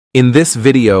In this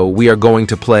video, we are going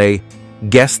to play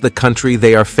Guess the Country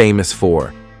They Are Famous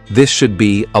For. This should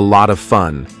be a lot of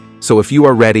fun. So if you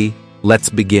are ready, let's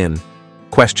begin.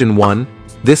 Question 1.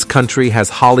 This country has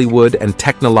Hollywood and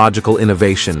technological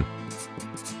innovation.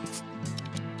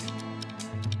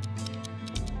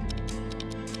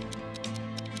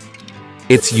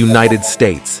 It's United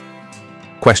States.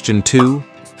 Question 2.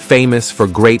 Famous for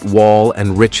Great Wall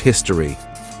and rich history.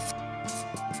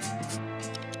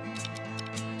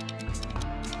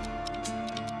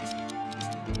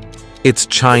 It's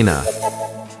China.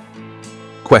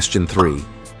 Question 3.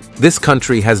 This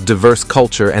country has diverse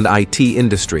culture and IT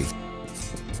industry.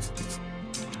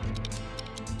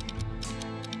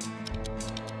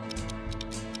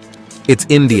 It's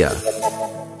India.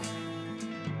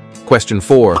 Question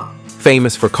 4.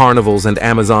 Famous for carnivals and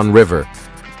Amazon River.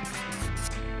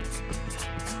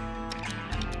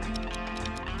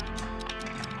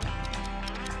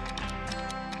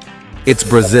 It's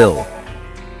Brazil.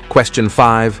 Question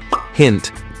 5.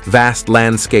 Hint: vast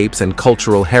landscapes and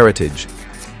cultural heritage.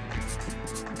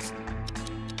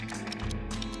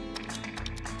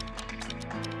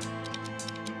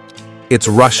 It's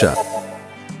Russia.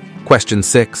 Question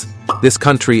 6. This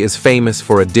country is famous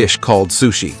for a dish called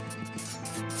sushi.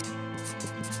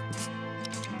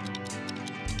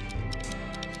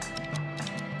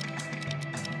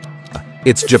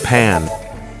 It's Japan.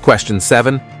 Question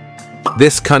 7.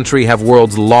 This country have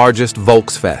world's largest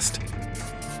Volksfest.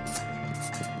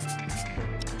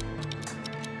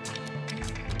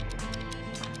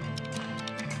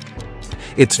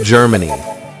 It's Germany.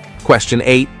 Question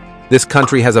 8. This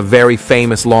country has a very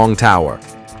famous long tower.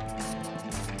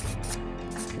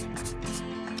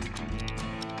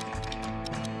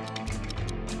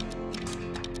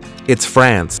 It's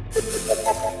France.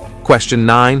 Question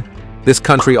 9. This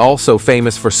country also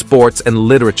famous for sports and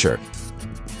literature.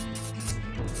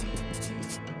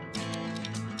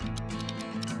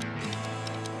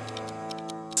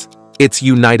 It's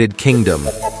United Kingdom.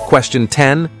 Question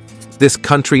 10. This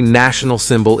country national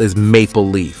symbol is maple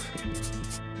leaf.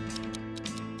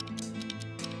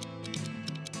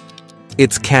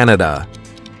 It's Canada.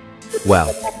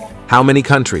 Well, how many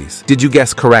countries did you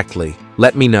guess correctly?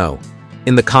 Let me know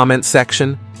in the comments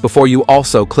section before you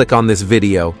also click on this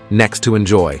video next to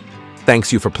enjoy.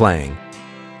 Thanks you for playing.